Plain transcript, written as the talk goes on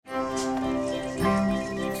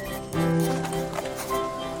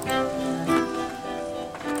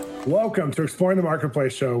Welcome to Exploring the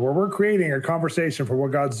Marketplace show, where we're creating a conversation for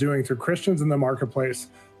what God's doing through Christians in the marketplace.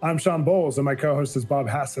 I'm Sean Bowles, and my co-host is Bob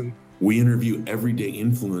Hassan. We interview everyday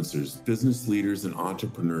influencers, business leaders, and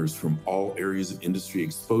entrepreneurs from all areas of industry,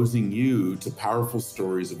 exposing you to powerful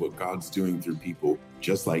stories of what God's doing through people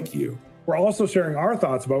just like you. We're also sharing our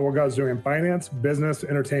thoughts about what God's doing in finance, business,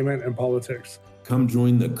 entertainment, and politics. Come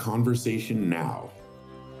join the conversation now.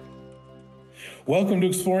 Welcome to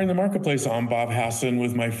Exploring the Marketplace. I'm Bob Hassan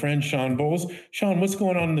with my friend Sean Bowles. Sean, what's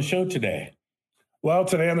going on in the show today? Well,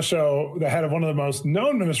 today on the show, the head of one of the most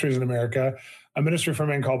known ministries in America, a ministry for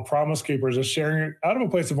men called Promise Keepers, is sharing out of a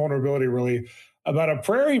place of vulnerability, really, about a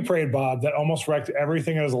prayer he prayed, Bob, that almost wrecked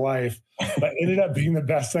everything in his life, but ended up being the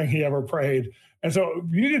best thing he ever prayed. And so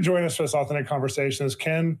you need to join us for this authentic conversation as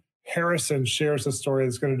Ken Harrison shares the story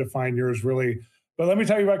that's going to define yours, really. But let me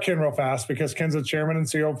tell you about Ken real fast, because Ken's the chairman and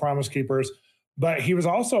CEO of Promise Keepers. But he was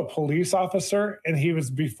also a police officer, and he was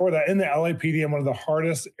before that in the LAPD in one of the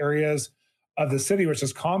hardest areas of the city, which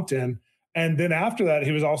is Compton. And then after that,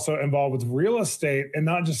 he was also involved with real estate, and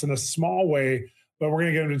not just in a small way, but we're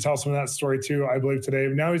going to get him to tell some of that story too, I believe, today.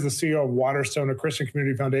 Now he's the CEO of Waterstone, a Christian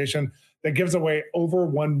community foundation that gives away over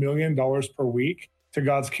 $1 million per week to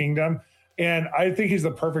God's kingdom. And I think he's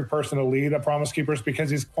the perfect person to lead at Promise Keepers because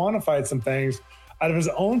he's quantified some things out of his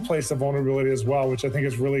own place of vulnerability as well, which I think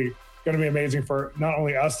is really going to be amazing for not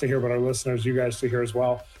only us to hear, but our listeners, you guys to hear as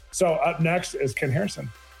well. So up next is Ken Harrison.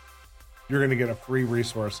 You're going to get a free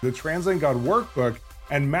resource, the Translating God Workbook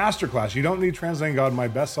and Masterclass. You don't need Translating God, my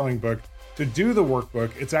best-selling book, to do the workbook.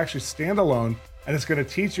 It's actually standalone, and it's going to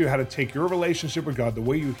teach you how to take your relationship with God, the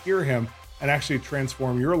way you hear him, and actually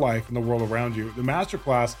transform your life and the world around you. The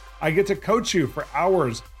Masterclass, I get to coach you for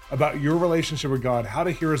hours about your relationship with God, how to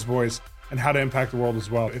hear his voice, and how to impact the world as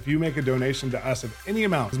well. If you make a donation to us of any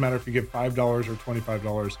amount, doesn't matter if you give $5 or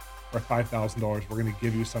 $25 or $5,000, we're going to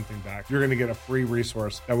give you something back. You're going to get a free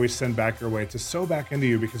resource that we send back your way to sow back into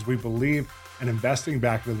you, because we believe in investing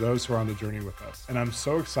back into those who are on the journey with us. And I'm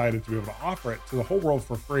so excited to be able to offer it to the whole world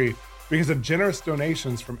for free because of generous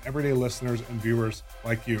donations from everyday listeners and viewers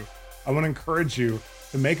like you. I want to encourage you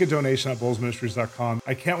to make a donation at bowlesministries.com.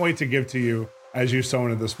 I can't wait to give to you as you sow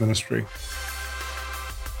into this ministry.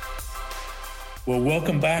 Well,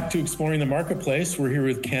 welcome back to Exploring the Marketplace. We're here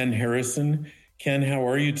with Ken Harrison. Ken, how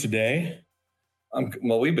are you today?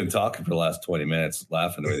 Well, we've been talking for the last 20 minutes,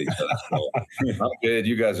 laughing with each other. So I'm good.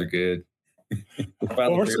 You guys are good.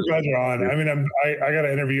 Well, we're so glad you're on. I mean, I got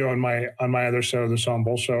an interview on my other show, the Sean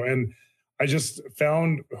Bowles Show, and I just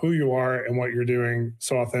found who you are and what you're doing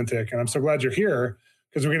so authentic. And I'm so glad you're here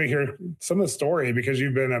because we're going to hear some of the story, because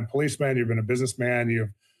you've been a policeman, you've been a businessman, you've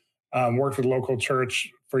worked with local church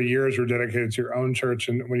for years. You're dedicated to your own church,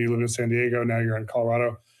 and when you lived in San Diego, now you're in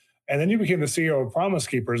Colorado. And then you became the CEO of Promise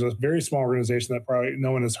Keepers, a very small organization that probably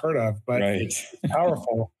no one has heard of, but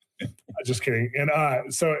powerful. Just kidding. And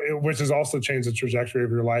which has also changed the trajectory of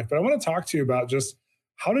your life. But I want to talk to you about just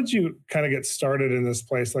how did you kind of get started in this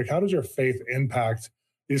place? Like, how did your faith impact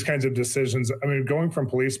these kinds of decisions? I mean, going from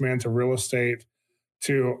policeman to real estate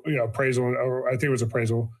to, appraisal, or I think it was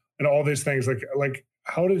appraisal, and all these things. Like,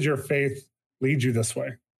 how did your faith lead you this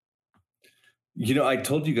way? I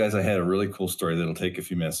told you guys I had a really cool story that'll take a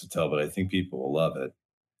few minutes to tell, but I think people will love it.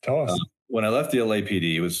 Tell us. When I left the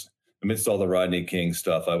LAPD, it was amidst all the Rodney King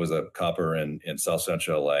stuff. I was a copper in South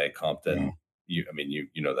Central LA, Compton. You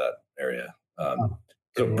know that area.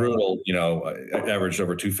 So brutal. I averaged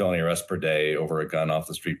over 2 felony arrests per day, over a gun off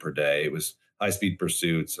the street per day. It was high-speed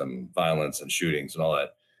pursuits and violence and shootings and all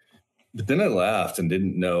that. But then I left and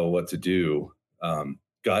didn't know what to do.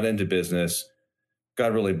 Got into business.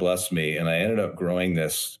 God really blessed me, and I ended up growing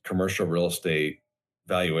this commercial real estate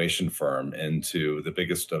valuation firm into the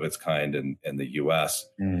biggest of its kind in the U.S.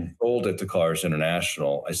 Sold it to Colliers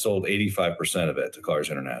International. I sold 85% of it to Colliers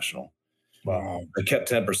International. Wow. I kept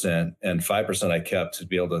 10%, and 5% I kept to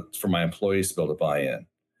be able to, for my employees to be able to buy in.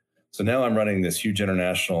 So now I'm running this huge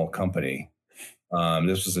international company.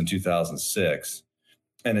 This was in 2006.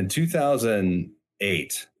 And in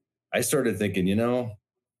 2008, I started thinking,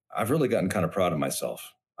 I've really gotten kind of proud of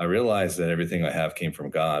myself. I realized that everything I have came from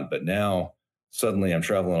God, but now suddenly I'm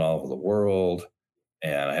traveling all over the world,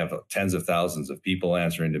 and I have tens of thousands of people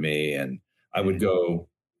answering to me. And I would go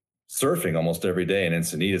surfing almost every day in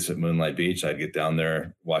Encinitas at Moonlight Beach. I'd get down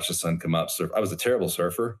there, watch the sun come up, surf. I was a terrible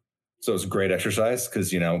surfer. So it was great exercise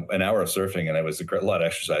because, an hour of surfing, and it was a lot of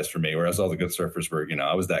exercise for me, whereas all the good surfers were,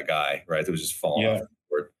 I was that guy, right? That was just falling off the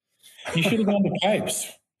board. You should have gone to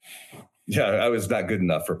pipes. Yeah, I was not good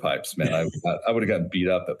enough for pipes, man. I would have gotten beat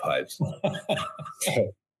up at pipes.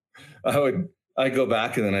 So I I'd go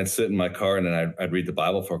back and then I'd sit in my car and then I'd read the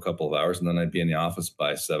Bible for a couple of hours and then I'd be in the office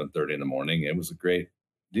by 7:30 in the morning. It was a great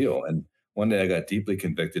deal. And one day I got deeply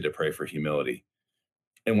convicted to pray for humility.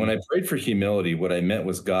 And when I prayed for humility, what I meant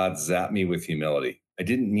was God zap me with humility. I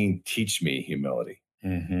didn't mean teach me humility.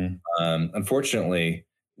 Unfortunately,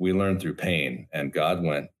 we learn through pain, and God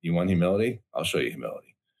went, you want humility? I'll show you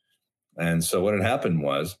humility. And so what had happened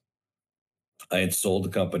was I had sold the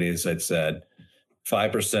company, as I'd said,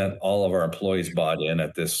 5%, all of our employees bought in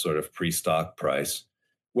at this sort of pre-stock price.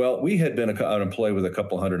 Well, we had been an employee with a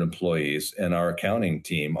couple hundred employees, and our accounting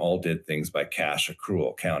team all did things by cash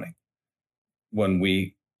accrual accounting. When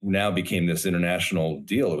we now became this international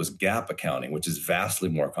deal, it was GAAP accounting, which is vastly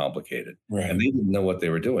more complicated. Right. And they didn't know what they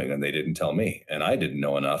were doing, and they didn't tell me. And I didn't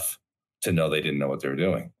know enough to know they didn't know what they were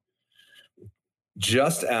doing.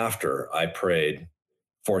 Just after I prayed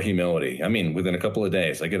for humility, I mean, within a couple of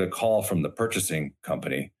days, I get a call from the purchasing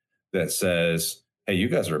company that says, hey, you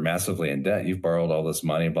guys are massively in debt. You've borrowed all this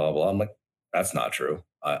money, blah, blah. I'm like, that's not true.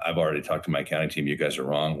 I've already talked to my accounting team. You guys are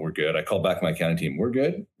wrong. We're good. I called back my accounting team. We're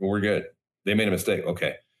good. We're good. They made a mistake.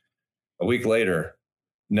 Okay. A week later,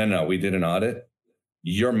 no, we did an audit.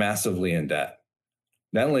 You're massively in debt.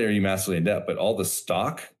 Not only are you massively in debt, but all the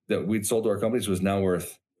stock that we'd sold to our companies was now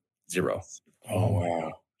worth zero. Oh,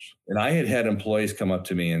 wow. And I had employees come up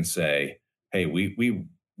to me and say, hey, we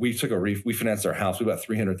financed our house. We bought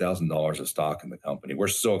 $300,000 of stock in the company. We're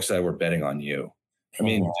so excited. We're betting on you. I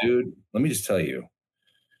mean, dude, let me just tell you.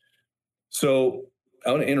 So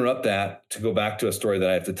I want to interrupt that to go back to a story that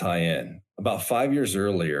I have to tie in. About 5 years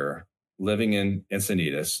earlier, living in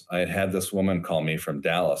Encinitas, I had this woman call me from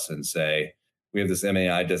Dallas and say, we have this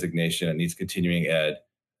MAI designation. It needs continuing ed.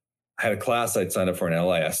 I had a class I'd signed up for in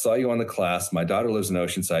LA. I saw you on the class. My daughter lives in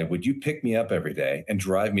Oceanside. Would you pick me up every day and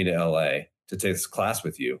drive me to LA to take this class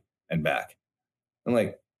with you and back? I'm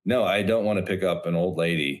like, no, I don't want to pick up an old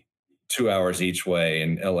lady 2 hours each way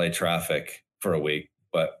in LA traffic for a week,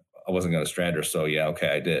 but I wasn't going to strand her. So yeah, okay,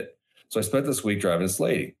 I did. So I spent this week driving this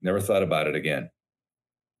lady. Never thought about it again.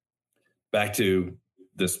 Back to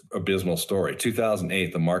this abysmal story.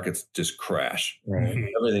 2008, the markets just crash. Right.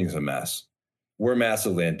 Everything's a mess. We're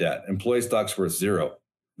massively in debt. Employee stock's worth zero.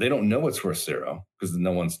 They don't know it's worth zero because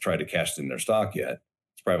no one's tried to cash in their stock yet.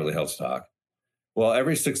 It's privately held stock. Well,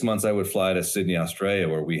 every 6 months I would fly to Sydney, Australia,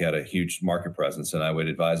 where we had a huge market presence, and I would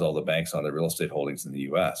advise all the banks on their real estate holdings in the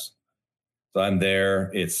US. So I'm there.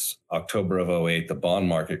 It's October of 2008. The bond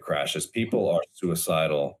market crashes. People are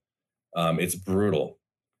suicidal. It's brutal.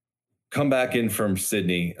 Come back in from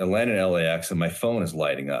Sydney, I land in LAX, and my phone is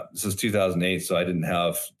lighting up. This is 2008, so I didn't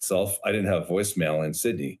have voicemail in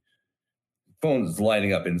Sydney. Phone's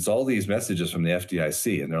lighting up, and it's all these messages from the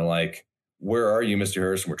FDIC, and they're like, where are you, Mr.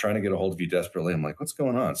 Harrison? We're trying to get a hold of you desperately. I'm like, what's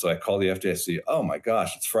going on? So I call the FDIC. Oh my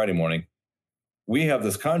gosh, it's Friday morning. We have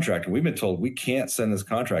this contract, and we've been told we can't send this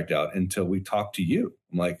contract out until we talk to you.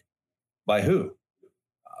 I'm like, by who?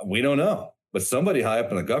 We don't know. But somebody high up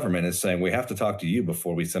in the government is saying, we have to talk to you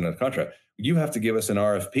before we send out a contract. You have to give us an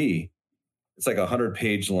RFP. It's like a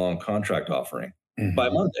 100-page long contract offering by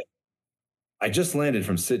Monday. I just landed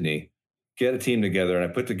from Sydney, get a team together,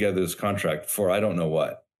 and I put together this contract for I don't know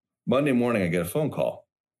what. Monday morning, I get a phone call.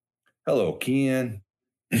 Hello, Ken.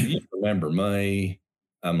 Do you remember me?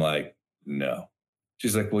 I'm like, no.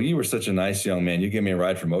 She's like, well, you were such a nice young man. You gave me a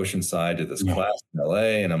ride from Oceanside to this class in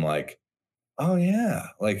LA. And I'm like, oh, yeah.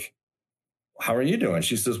 Like, how are you doing?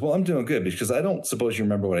 She says, well, I'm doing good because I don't suppose you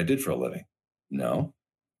remember what I did for a living. No.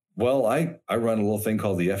 Well, I run a little thing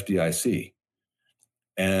called the FDIC.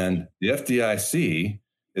 And the FDIC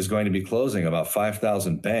is going to be closing about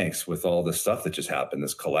 5,000 banks with all this stuff that just happened,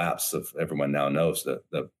 this collapse of everyone now knows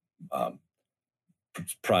the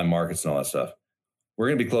prime markets and all that stuff. We're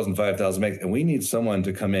going to be closing 5,000 banks, and we need someone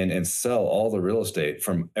to come in and sell all the real estate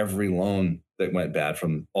from every loan that went bad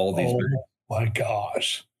from all these banks. My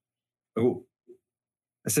gosh. Oh,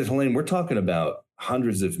 I said, Helene, we're talking about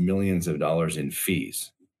hundreds of millions of dollars in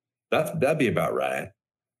fees. That'd be about right.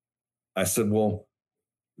 I said, well,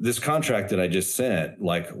 this contract that I just sent,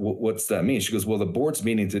 like, what's that mean? She goes, well, the board's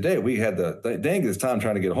meeting today. We had the dangest time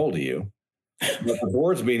trying to get a hold of you. But the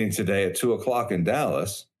board's meeting today at 2:00 in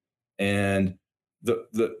Dallas, and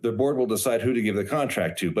the board will decide who to give the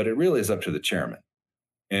contract to, but it really is up to the chairman.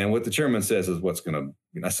 And what the chairman says is what's going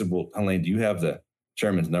to, I said, well, Helene, do you have the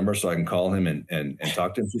chairman's number so I can call him and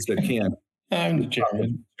talk to him? She said, Ken, I'm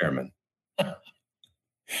the chairman.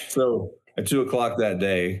 So at 2:00 that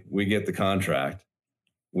day, we get the contract.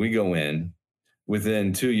 We go in.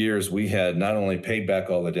 Within 2 years, we had not only paid back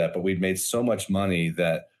all the debt, but we'd made so much money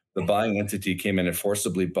that the buying entity came in and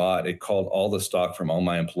forcibly bought. It called all the stock from all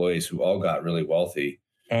my employees who all got really wealthy.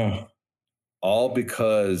 Oh. all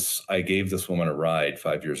because I gave this woman a ride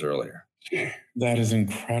 5 years earlier. That is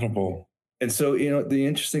incredible. And so, the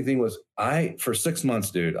interesting thing was for 6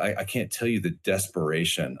 months, dude, I can't tell you the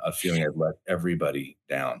desperation of feeling I'd let everybody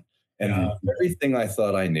down. And everything I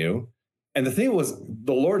thought I knew. And the thing was,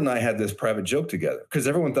 the Lord and I had this private joke together because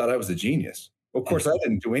everyone thought I was a genius. Of course, I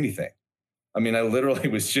didn't do anything. I mean, I literally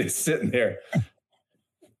was just sitting there.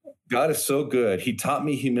 God is so good. He taught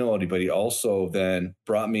me humility, but he also then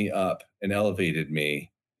brought me up and elevated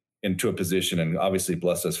me into a position, and obviously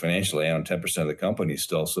blessed us financially. I own 10% of the company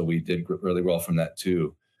still, so we did really well from that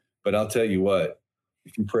too. But I'll tell you what,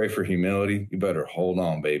 if you pray for humility, you better hold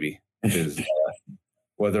on, baby. Because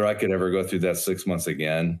whether I could ever go through that 6 months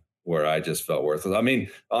again, where I just felt worthless. I mean,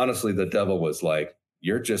 honestly, the devil was like,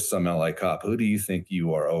 "You're just some LA cop. Who do you think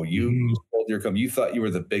you are? Oh, you sold your company. You thought you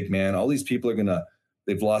were the big man. All these people are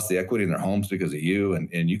they've lost the equity in their homes because of you."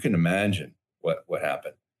 And you can imagine what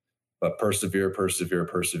happened. But persevere.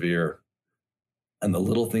 And the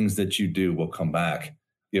little things that you do will come back.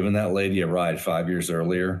 Giving that lady a ride 5 years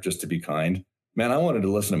earlier just to be kind. Man, I wanted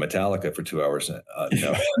to listen to Metallica for 2 hours.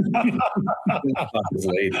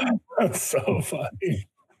 That's so funny.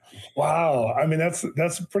 Wow. I mean,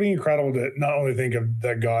 that's pretty incredible to not only think of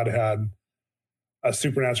that God had a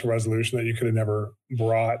supernatural resolution that you could have never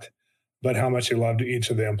brought, but how much he loved each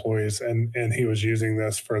of the employees. And he was using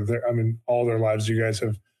this for all their lives. You guys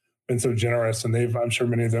have been so generous, and I'm sure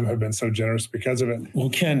many of them have been so generous because of it. Well,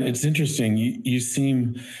 Ken, it's interesting. You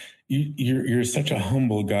seem, you're such a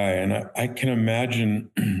humble guy. And I can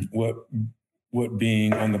imagine what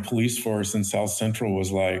being on the police force in South Central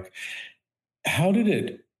was like. How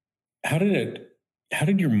did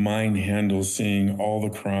your mind handle seeing all the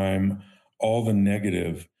crime, all the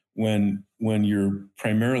negative when you're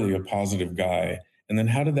primarily a positive guy? And then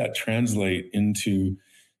how did that translate into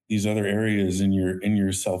these other areas in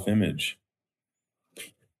your self-image?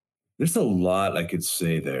 There's a lot I could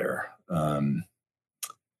say there. One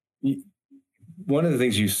of the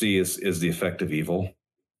things you see is the effect of evil.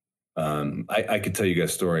 I could tell you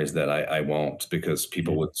guys stories that I won't, because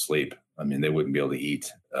people wouldn't sleep. I mean, they wouldn't be able to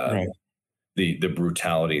eat. Right. The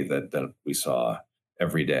brutality that we saw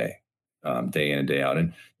every day, day in and day out.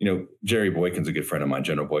 And, Jerry Boykin's a good friend of mine,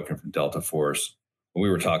 General Boykin from Delta Force. When we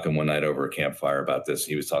were talking one night over a campfire about this,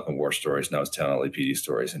 he was talking war stories and I was telling LAPD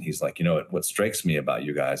stories. And he's like, what strikes me about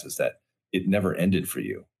you guys is that it never ended for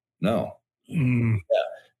you. No. Yeah.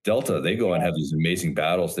 Delta, they go and have these amazing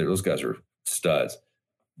battles. Those guys are studs.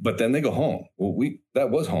 But then they go home. Well, that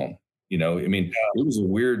was home. It was a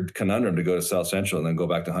weird conundrum to go to South Central and then go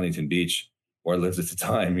back to Huntington Beach, where I lived at the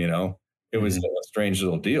time. It was a strange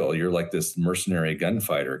little deal. You're like this mercenary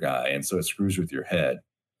gunfighter guy. And so it screws with your head.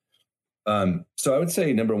 So I would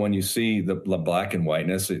say, number one, you see the black and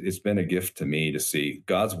whiteness. It's been a gift to me to see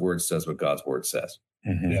God's word says what God's word says.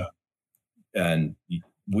 Mm-hmm. Yeah. And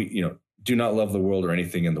we, do not love the world or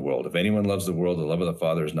anything in the world. If anyone loves the world, the love of the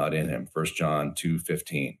Father is not in him. 1 John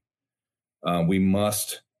 2:15. We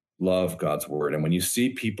must love God's word. And when you see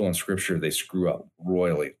people in scripture, they screw up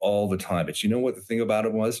royally all the time. But you know what the thing about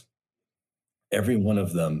it was? Every one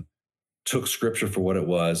of them took scripture for what it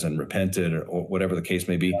was and repented, or whatever the case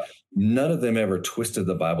may be. None of them ever twisted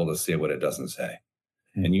the Bible to say what it doesn't say.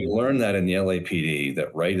 Mm-hmm. And you learn that in the LAPD,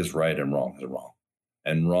 that right is right and wrong is wrong.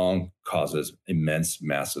 And wrong causes immense,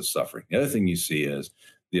 massive suffering. The other thing you see is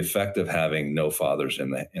the effect of having no fathers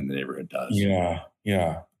in the neighborhood does. Yeah,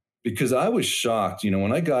 yeah. Because I was shocked,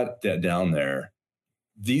 when I got down there,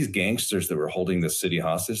 these gangsters that were holding the city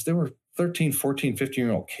hostage, they were 13, 14,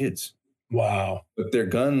 15-year-old kids. Wow. But their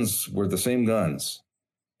guns were the same guns,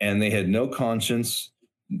 and they had no conscience.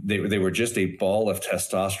 They were just a ball of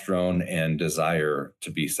testosterone and desire to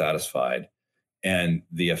be satisfied. And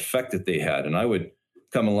the effect that they had, and I would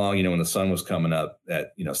come along, when the sun was coming up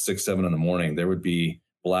at, 6, 7 in the morning, there would be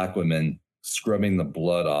black women scrubbing the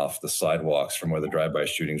blood off the sidewalks from where the drive-by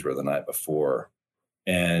shootings were the night before.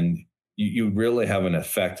 And you really have an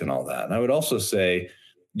effect in all that. And I would also say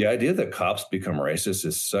the idea that cops become racist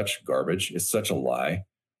is such garbage. It's such a lie,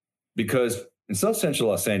 because in South Central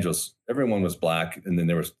Los Angeles, everyone was black. And then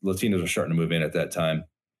there was Latinos were starting to move in at that time,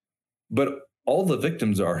 but all the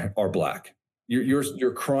victims are black.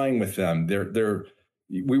 You're crying with them.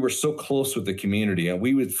 We were so close with the community, and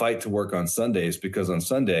we would fight to work on Sundays, because on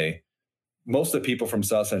Sunday, most of the people from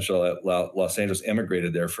South Central Los Angeles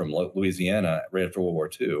immigrated there from Louisiana right after World War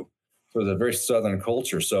II. So it was a very Southern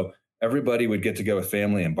culture. So everybody would get together with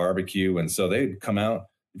family and barbecue. And so they'd come out,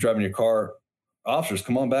 driving your car, officers,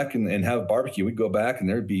 come on back and have barbecue. We'd go back and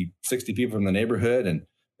there'd be 60 people from the neighborhood, and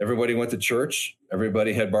everybody went to church.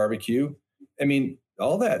 Everybody had barbecue. I mean,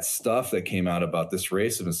 all that stuff that came out about this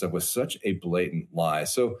racism and stuff was such a blatant lie.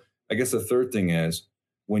 So I guess the third thing is,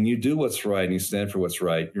 when you do what's right and you stand for what's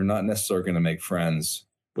right, you're not necessarily going to make friends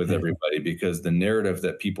with everybody, because the narrative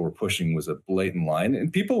that people were pushing was a blatant lie.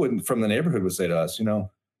 And people from the neighborhood would say to us,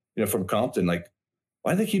 from Compton, like,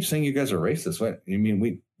 why do they keep saying you guys are racist? What, you mean,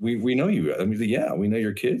 we know you. I mean, yeah, we know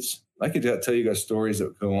your kids. I could tell you guys stories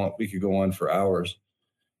that go on. We could go on for hours.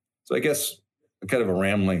 So I guess kind of a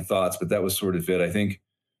rambling thoughts, but that was sort of it. I think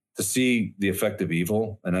to see the effect of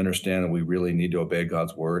evil and understand that we really need to obey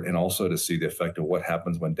God's word, and also to see the effect of what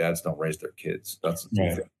happens when dads don't raise their kids. That's the two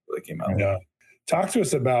things that really came out. Yeah. Talk to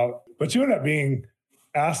us about, but you ended up being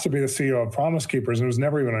asked to be the CEO of Promise Keepers, and it was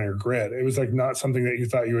never even on your grid. It was like not something that you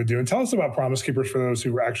thought you would do. And tell us about Promise Keepers for those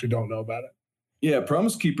who actually don't know about it. Yeah,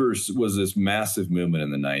 Promise Keepers was this massive movement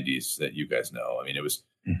in the 90s that you guys know. I mean, it was,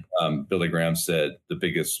 Billy Graham said, the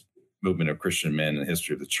biggest movement of Christian men in the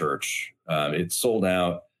history of the church. It sold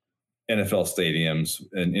out NFL stadiums.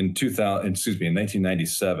 And in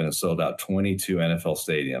 1997, it sold out 22 NFL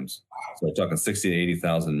stadiums. So we're talking 60 to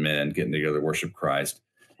 80,000 men getting together to worship Christ.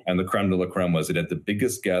 And the creme de la creme was it at the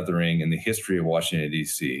biggest gathering in the history of Washington,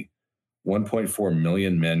 D.C. 1.4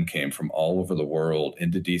 million men came from all over the world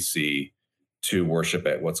into D.C. to worship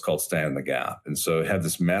at what's called Stand in the Gap. And so it had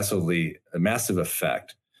this massive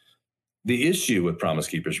effect. The issue with Promise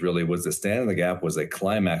Keepers really was that Stand in the Gap was a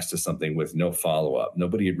climax to something with no follow-up.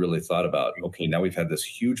 Nobody had really thought about, okay, now we've had this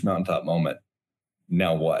huge mountaintop moment.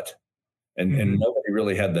 Now what? And nobody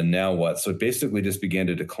really had the now what. So it basically just began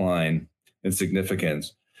to decline in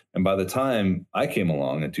significance. And by the time I came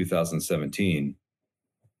along in 2017,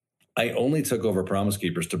 I only took over Promise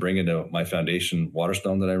Keepers to bring into my foundation,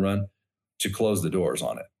 Waterstone, that I run, to close the doors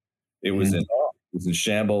on it. It was in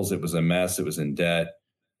shambles. It was a mess. It was in debt.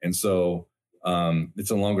 And so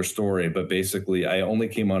it's a longer story, but basically I only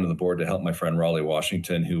came onto the board to help my friend Raleigh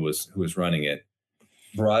Washington, who was running it,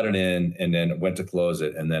 brought it in, and then went to close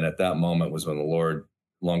it. And then at that moment was when the Lord,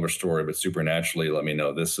 longer story, but supernaturally let me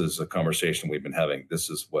know, this is a conversation we've been having. This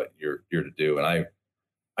is what you're to do. And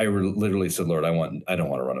I literally said, Lord, I don't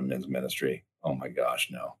want to run a men's ministry. Oh my gosh,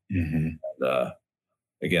 no. And,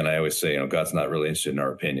 again, I always say, God's not really interested in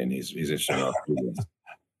our opinion. He's interested in our obedience,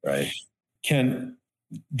 right? Ken,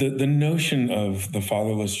 the notion of the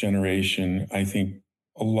fatherless generation, I think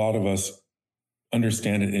a lot of us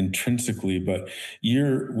understand it intrinsically, but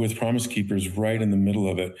you're with Promise Keepers right in the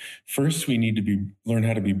middle of it. First, we need to learn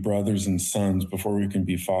how to be brothers and sons before we can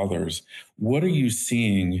be fathers. What are you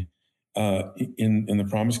seeing in the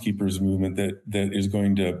Promise Keepers movement that is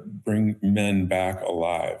going to bring men back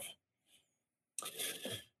alive?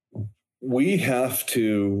 We have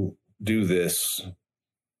to do this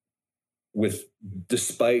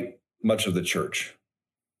despite much of the church.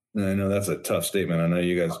 And I know that's a tough statement. I know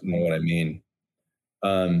you guys know what I mean.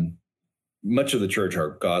 Much of the church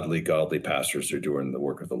are godly pastors who are doing the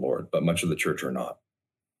work of the Lord, but much of the church are not.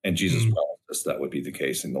 And Jesus promised us that would be the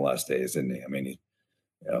case in the last days. And I mean,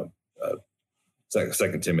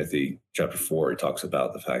 2 Timothy chapter 4, he talks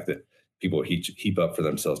about the fact that people heap up for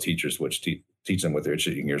themselves teachers, which teach them what their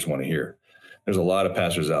itching ears want to hear. There's a lot of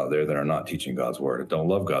pastors out there that are not teaching God's word and don't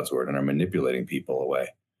love God's word and are manipulating people away.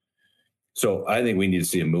 So I think we need to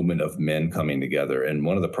see a movement of men coming together. And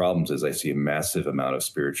one of the problems is I see a massive amount of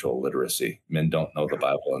spiritual illiteracy. Men don't know the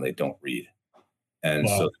Bible and they don't read. And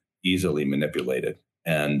so easily manipulated.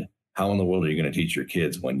 And how in the world are you going to teach your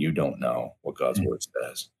kids when you don't know what God's word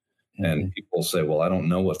says? And people say, well, I don't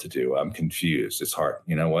know what to do. I'm confused. It's hard.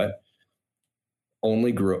 You know what?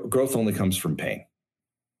 Growth only comes from pain.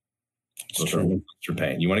 Growth only comes from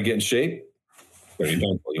pain. You want to get in shape? It's going to be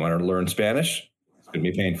painful. You want to learn Spanish? It's going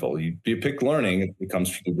to be painful. You pick learning, it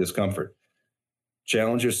comes through discomfort.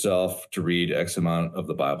 Challenge yourself to read X amount of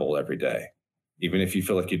the Bible every day. Even if you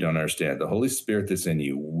feel like you don't understand, the Holy Spirit that's in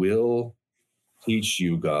you will teach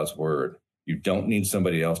you God's word. You don't need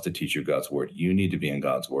somebody else to teach you God's word. You need to be in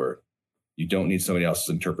God's word. You don't need somebody else's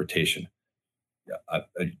interpretation.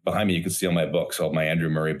 Behind me, you can see all my books, all my Andrew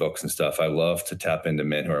Murray books and stuff. I love to tap into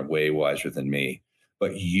men who are way wiser than me.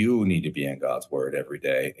 But you need to be in God's word every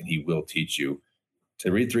day, and he will teach you.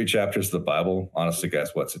 To read 3 chapters of the Bible, honestly, guys,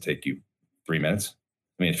 what's it take you? 3 minutes?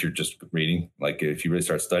 I mean, if you're just reading, like if you really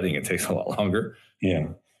start studying, it takes a lot longer. Yeah.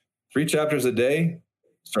 3 chapters a day.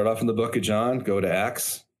 Start off in the book of John, go to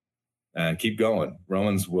Acts, and keep going.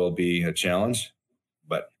 Romans will be a challenge,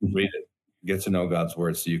 but read it. Get to know God's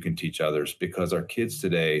word so you can teach others, because our kids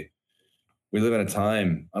today, we live in a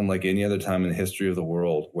time unlike any other time in the history of the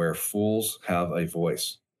world where fools have a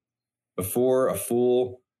voice. Before a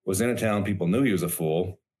fool was in a town, people knew he was a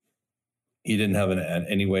fool. He didn't have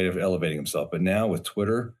any way of elevating himself. But now with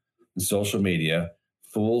Twitter and social media,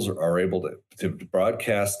 fools are able to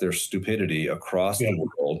broadcast their stupidity across the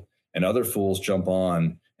world, and other fools jump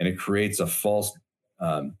on, and it creates a false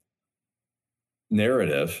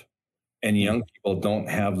narrative. And young people don't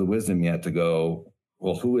have the wisdom yet to go,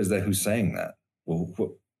 well, who is that who's saying that?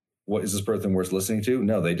 Well, what is this person worth listening to?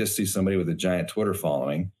 No, they just see somebody with a giant Twitter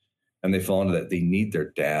following, and they fall into that. They need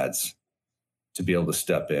their dads to be able to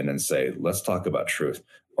step in and say, let's talk about truth.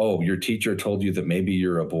 Oh, your teacher told you that maybe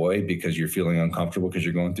you're a boy because you're feeling uncomfortable because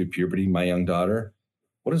you're going through puberty, my young daughter.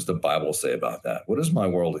 What does the Bible say about that? What does my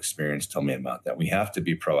world experience tell me about that? We have to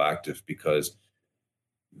be proactive because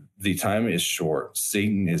the time is short.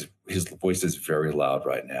 His voice is very loud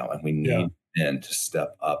right now, and we need men to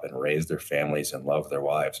step up and raise their families and love their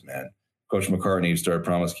wives, man. Coach McCartney, who started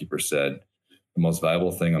Promise Keepers, said the most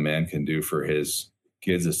valuable thing a man can do for his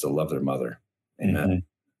kids is to love their mother. Amen.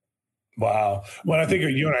 Mm-hmm. Wow. Well, I think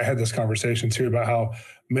you and I had this conversation too about how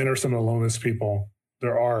men are some of the loneliest people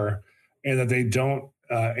there are, and that they don't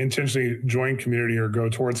intentionally join community or go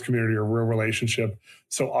towards community or real relationship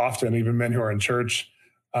so often. Even men who are in church,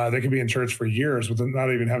 they can be in church for years with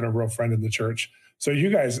not even having a real friend in the church. So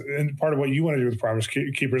you guys, and part of what you want to do with Promise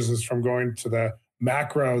Keepers is from going to the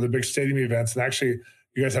macro, the big stadium events, and actually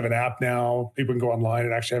you guys have an app now. People can go online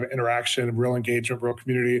and actually have interaction, real engagement, real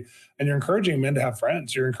community. And you're encouraging men to have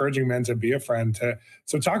friends. You're encouraging men to be a friend.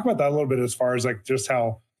 So talk about that a little bit as far as like just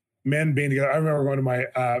how men being together. I remember going to my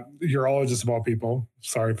urologist of all people.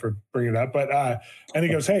 Sorry for bringing it up. But and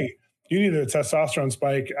he goes, hey, you need a testosterone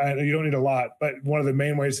spike. You don't need a lot. But one of the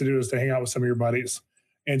main ways to do it is to hang out with some of your buddies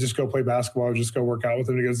and just go play basketball or just go work out with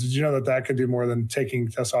them. He goes, did you know that could do more than taking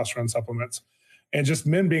testosterone supplements? And just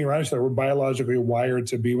men being around each other, we're biologically wired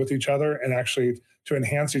to be with each other and actually to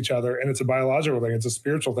enhance each other. And it's a biological thing. It's a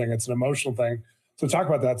spiritual thing. It's an emotional thing. So talk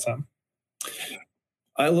about that some.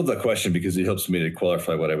 I love that question because it helps me to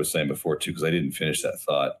qualify what I was saying before too, because I didn't finish that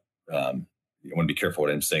thought. I want to be careful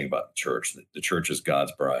what I'm saying about the church. The church is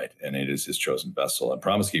God's bride and it is his chosen vessel. And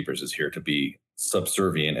Promise Keepers is here to be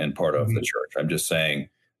subservient and part of the church. I'm just saying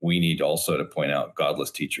we need also to point out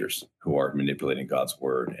godless teachers who are manipulating God's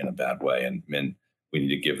word in a bad way. And men, we need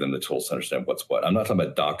to give them the tools to understand what's what. I'm not talking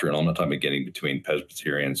about doctrine. I'm not talking about getting between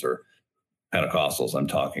Presbyterians or Pentecostals. I'm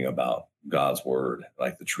talking about God's word,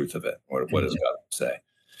 like the truth of it. What does God say?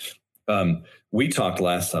 We talked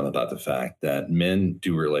last time about the fact that men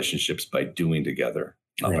do relationships by doing together.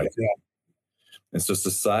 Right. And so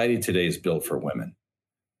society today is built for women.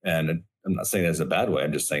 And I'm not saying that as a bad way.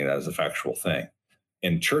 I'm just saying that as a factual thing.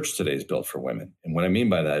 And church today is built for women. And what I mean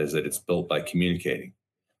by that is that it's built by communicating.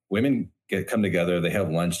 Women come together, they have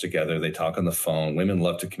lunch together, they talk on the phone. Women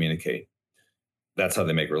love to communicate. That's how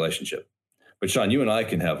they make a relationship. But Sean, you and I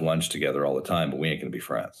can have lunch together all the time, but we ain't going to be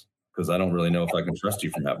friends because I don't really know if I can trust you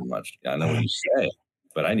from having lunch. I know what you say,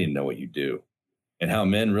 but I need to know what you do. And how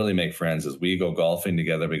men really make friends is we go golfing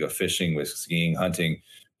together, we go fishing, we skiing, hunting,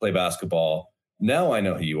 play basketball. Now I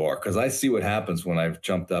know who you are because I see what happens when I've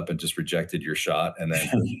jumped up and just rejected your shot and then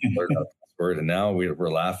learned out this word. And now we're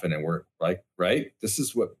laughing and we're like, right? This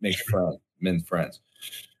is what makes men friends.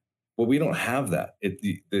 Well, we don't have that.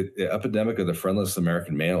 The epidemic of the friendless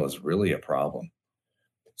American male is really a problem.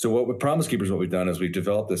 So what with Promise Keepers, what we've done is we've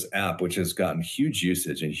developed this app, which has gotten huge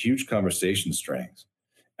usage and huge conversation strings.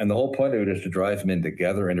 And the whole point of it is to drive men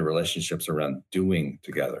together into relationships around doing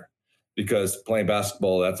together. Because playing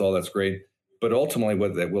basketball, that's great. But ultimately,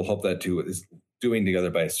 what that will help that too is doing together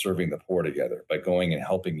by serving the poor together, by going and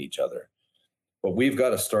helping each other. But we've got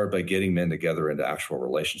to start by getting men together into actual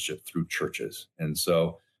relationship through churches. And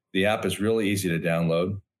so the app is really easy to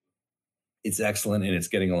download. It's excellent and it's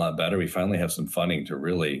getting a lot better. We finally have some funding to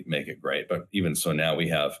really make it great. But even so now we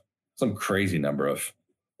have some crazy number of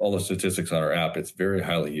all the statistics on our app. It's very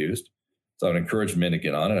highly used. So I would encourage men to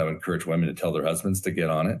get on it. I would encourage women to tell their husbands to get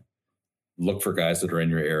on it. Look for guys that are in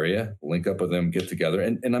your area, link up with them, get together.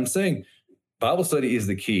 And I'm saying Bible study is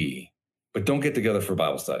the key, but don't get together for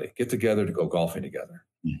Bible study. Get together to go golfing together.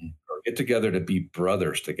 Or get together to be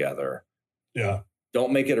brothers together. Yeah.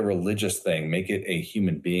 Don't make it a religious thing. Make it a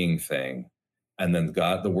human being thing. And then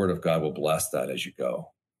the word of God will bless that as you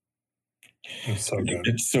go. That's so good.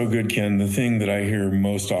 It's so good, Ken. The thing that I hear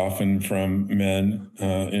most often from men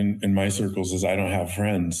in my circles is I don't have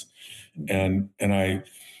friends. And I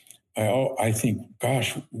think,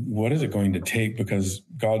 gosh, what is it going to take? Because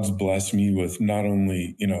God's blessed me with not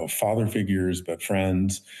only, father figures, but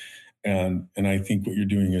friends. And I think what you're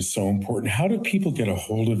doing is so important. How do people get a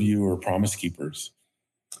hold of you or Promise Keepers?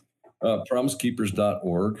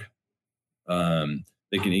 PromiseKeepers.org.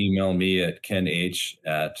 They can email me at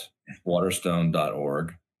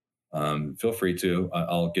kenh@waterstone.org. Feel free to.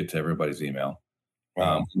 I'll get to everybody's email.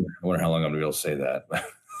 Wow. I wonder how long I'm going to be able to say that.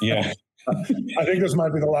 Yeah. I think this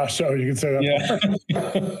might be the last show. You can say that.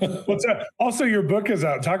 Yeah. Also, your book is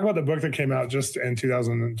out. Talk about the book that came out just in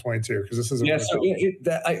 2022, because this is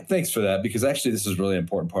thanks for that, because actually this is a really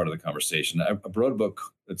important part of the conversation. I wrote a book.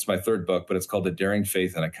 It's my third book, but it's called The Daring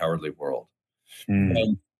Faith in a Cowardly World.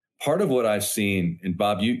 And part of what I've seen, and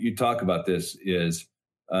Bob, you talk about this, is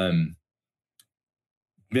men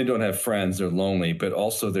don't have friends, they're lonely, but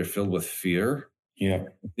also they're filled with fear. Yeah.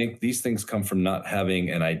 I think these things come from not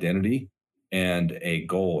having an identity and a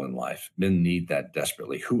goal in life. Men need that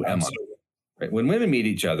desperately. Who am I? Right? When women meet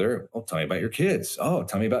each other, oh, tell me about your kids. Oh,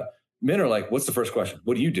 tell me about. Men are like, what's the first question?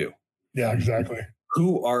 What do you do? Yeah, exactly.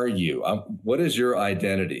 Who are you? What is your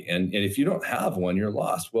identity? And if you don't have one, you're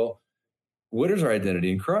lost. Well, what is our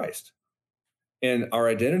identity in Christ? And our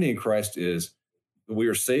identity in Christ is we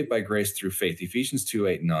are saved by grace through faith. Ephesians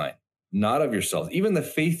 2:8-9. Not of yourselves. Even the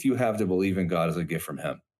faith you have to believe in God is a gift from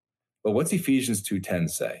him. But what's Ephesians 2:10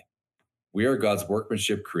 say? We are God's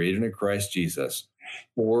workmanship created in Christ Jesus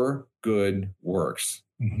for good works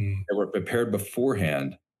that were prepared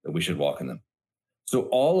beforehand that we should walk in them. So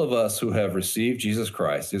all of us who have received Jesus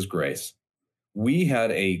Christ, his grace, we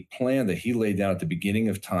had a plan that he laid down at the beginning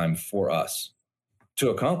of time for us to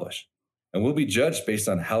accomplish. And we'll be judged based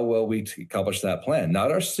on how well we accomplish that plan.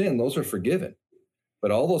 Not our sin, those are forgiven. But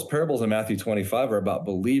all those parables in Matthew 25 are about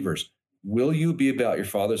believers. Will you be about your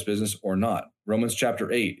Father's business or not? Romans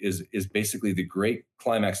chapter 8 is basically the great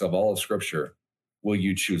climax of all of Scripture. Will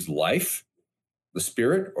you choose life, the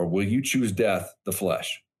spirit, or will you choose death, the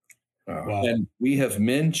flesh? Wow. And we have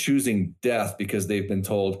men choosing death because they've been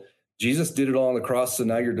told, Jesus did it all on the cross, so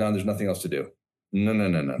now you're done. There's nothing else to do.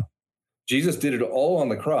 No. Jesus did it all on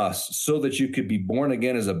the cross so that you could be born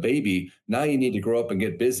again as a baby. Now you need to grow up and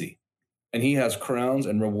get busy. And he has crowns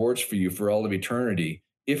and rewards for you for all of eternity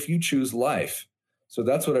if you choose life. So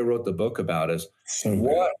that's what I wrote the book about is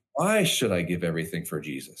why should I give everything for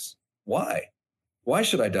Jesus? Why? Why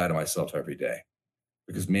should I die to myself every day?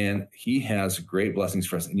 Because, man, he has great blessings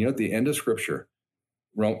for us. And at the end of Scripture,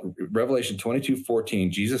 Revelation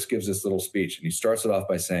 22:14, Jesus gives this little speech, and he starts it off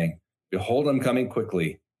by saying, behold, I'm coming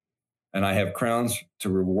quickly, and I have crowns to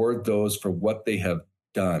reward those for what they have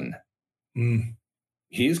done.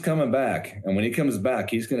 He's coming back. And when he comes back,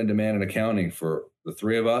 he's going to demand an accounting for the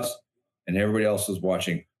three of us and everybody else who's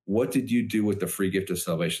watching. What did you do with the free gift of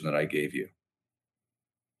salvation that I gave you?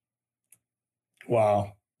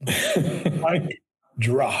 Wow. Mic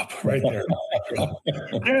drop right there.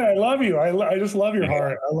 Yeah, I love you. I just love your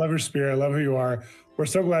heart. I love your spirit. I love who you are. We're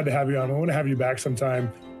so glad to have you on. I want to have you back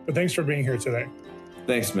sometime. But thanks for being here today.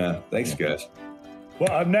 Thanks, man. Thanks, guys.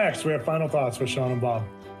 Well, up next, we have Final Thoughts with Sean and Bob.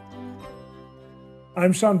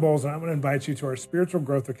 I'm Sean Bowles, and I'm going to invite you to our Spiritual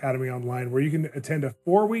Growth Academy online, where you can attend a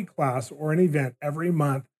 4-week class or an event every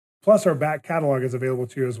month. Plus, our back catalog is available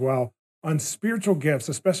to you as well on spiritual gifts,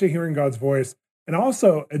 especially hearing God's voice, and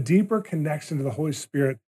also a deeper connection to the Holy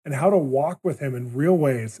Spirit and how to walk with him in real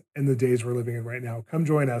ways in the days we're living in right now. Come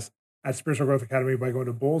join us at Spiritual Growth Academy by going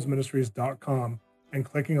to bowlesministries.com and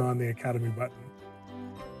clicking on the Academy button.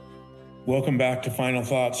 Welcome back to Final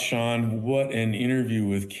Thoughts, Sean. What an interview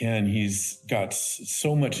with Ken. He's got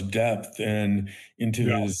so much depth and into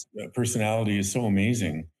his personality is so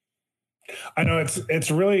amazing. I know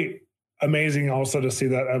it's really amazing also to see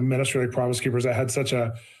that a ministry like Promise Keepers that had such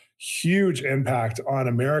a huge impact on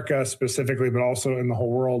America specifically, but also in the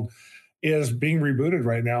whole world, is being rebooted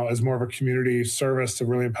right now as more of a community service to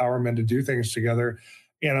really empower men to do things together.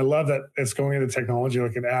 And I love that it's going into technology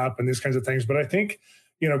like an app and these kinds of things. But I think,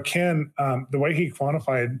 Ken, the way he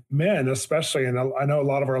quantified men, especially, and I know a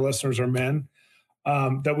lot of our listeners are men,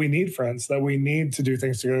 that we need friends, that we need to do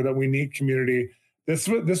things together, that we need community. This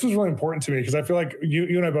was really important to me because I feel like you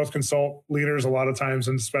and I both consult leaders a lot of times,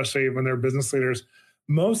 and especially when they're business leaders,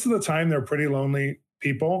 most of the time they're pretty lonely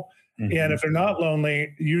people. Mm-hmm. And if they're not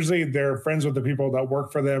lonely, usually they're friends with the people that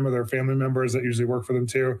work for them or their family members that usually work for them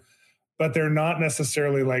too. But they're not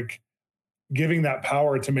necessarily like giving that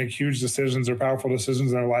power to make huge decisions or powerful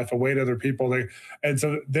decisions in their life away to other people. And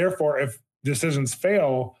so therefore, if decisions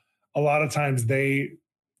fail, a lot of times they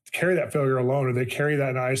carry that failure alone, or they carry that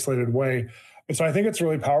in an isolated way. And so I think it's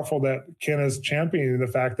really powerful that Ken is championing the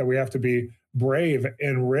fact that we have to be brave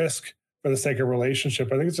and risk for the sake of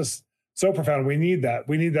relationship. I think it's just so profound. We need that.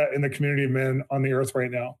 We need that in the community of men on the earth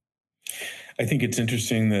right now. I think it's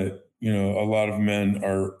interesting that, a lot of men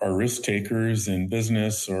are risk takers in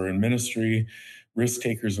business or in ministry, risk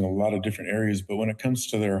takers in a lot of different areas. But when it comes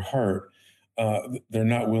to their heart, they're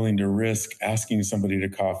not willing to risk asking somebody to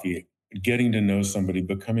coffee, getting to know somebody,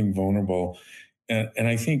 becoming vulnerable. And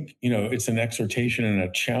I think, it's an exhortation and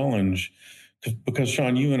a challenge because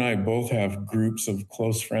Sean, you and I both have groups of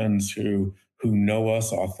close friends who know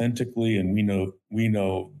us authentically, and we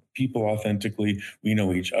know people authentically, we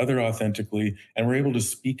know each other authentically, and we're able to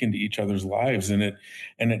speak into each other's lives. And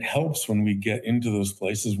it helps when we get into those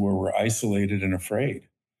places where we're isolated and afraid.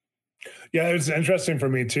 Yeah, it's interesting for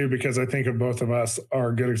me too, because I think of both of us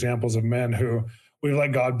are good examples of men who we've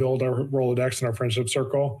let God build our Rolodex and our friendship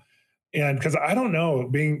circle. And because I don't know,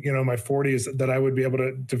 being, in my 40s, that I would be able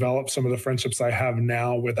to develop some of the friendships I have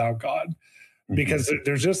now without God. Because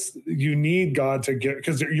there's just, you need God to get,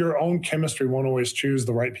 because your own chemistry won't always choose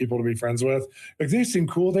the right people to be friends with. Like, they seem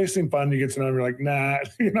cool, they seem fun, you get to know them, you're like, nah,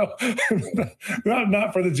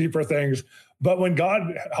 not for the deeper things. But when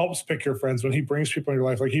God helps pick your friends, when he brings people in your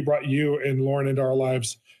life, like he brought you and Lauren into our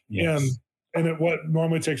lives, Yes. and what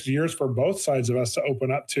normally takes years for both sides of us to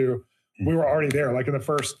open up to, we were already there, like in the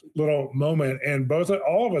first little moment. And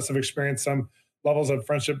all of us have experienced some levels of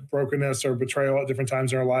friendship brokenness or betrayal at different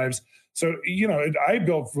times in our lives. So, I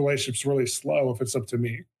build relationships really slow if it's up to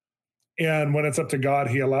me. And when it's up to God,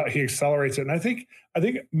 he accelerates it. And I think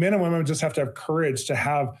men and women just have to have courage to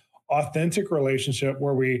have authentic relationship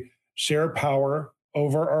where we share power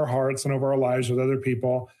over our hearts and over our lives with other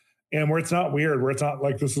people. And where it's not weird, where it's not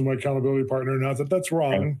like, this is my accountability partner. Not that that's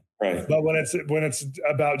wrong. Right. But when it's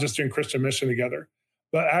about just doing Christian mission together,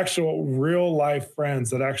 but actual real life friends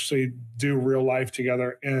that actually do real life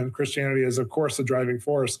together. And Christianity is, of course, the driving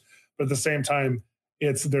force. But at the same time,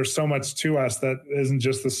 there's so much to us that isn't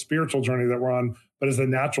just the spiritual journey that we're on, but is the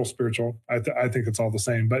natural spiritual. I think it's all the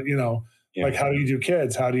same. But, like, how do you do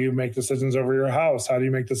kids? How do you make decisions over your house? How do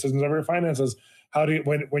you make decisions over your finances? How do you,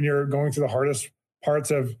 when you're going through the hardest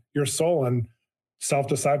parts of your soul and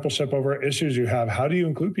self-discipleship over issues you have, how do you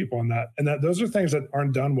include people in that? And those are things that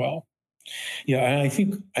aren't done well. Yeah, and I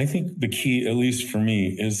think the key, at least for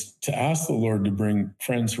me, is to ask the Lord to bring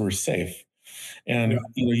friends who are safe. And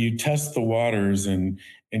you test the waters and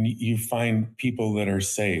you find people that are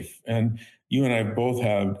safe. And you and I both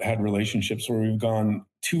have had relationships where we've gone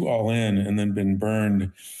too all in and then been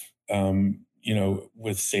burned,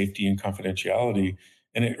 with safety and confidentiality.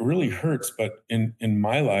 And it really hurts. But in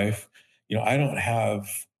my life, I don't have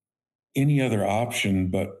any other option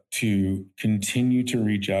but to continue to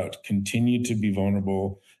reach out, continue to be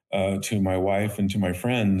vulnerable to my wife and to my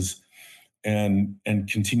friends, and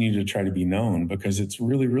continue to try to be known, because it's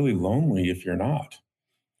really, really lonely if you're not.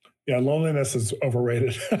 Yeah, loneliness is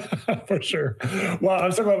overrated for sure. Well,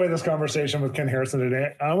 I'm so glad we had this conversation with Ken Harrison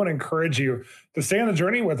today. I want to encourage you to stay on the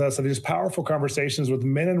journey with us of these powerful conversations with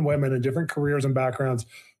men and women in different careers and backgrounds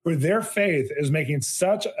where their faith is making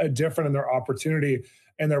such a difference in their opportunity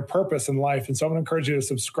and their purpose in life. And so I'm going to encourage you to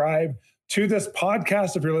subscribe to this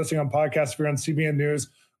podcast. If you're listening on podcasts, if you're on CBN News,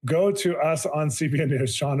 go to us on CBN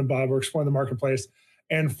News. Sean and Bob, we're exploring the marketplace,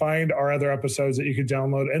 and find our other episodes that you can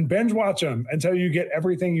download and binge watch them until you get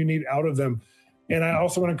everything you need out of them. And I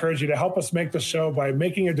also want to encourage you to help us make the show by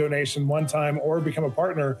making a donation one time or become a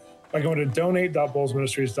partner by going to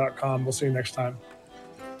donate.bolzministries.com. We'll see you next time.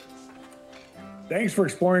 Thanks for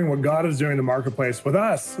exploring what God is doing in the marketplace with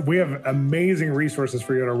us. We have amazing resources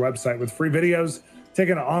for you at our website with free videos. Take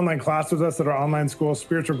an online class with us at our online school,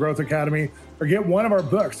 Spiritual Growth Academy, or get one of our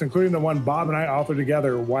books, including the one Bob and I authored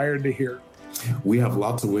together, Wired to Hear. We have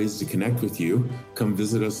lots of ways to connect with you. Come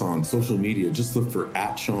visit us on social media. Just look for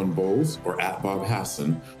 @Sean Bolz or @Bob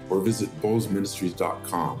Hasson, or visit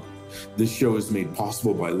bolzministries.com. This show is made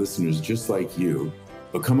possible by listeners just like you.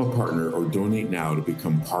 Become a partner or donate now to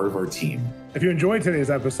become part of our team. If you enjoyed today's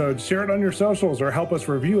episode, share it on your socials or help us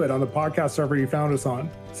review it on the podcast server you found us on.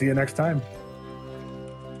 See you next time.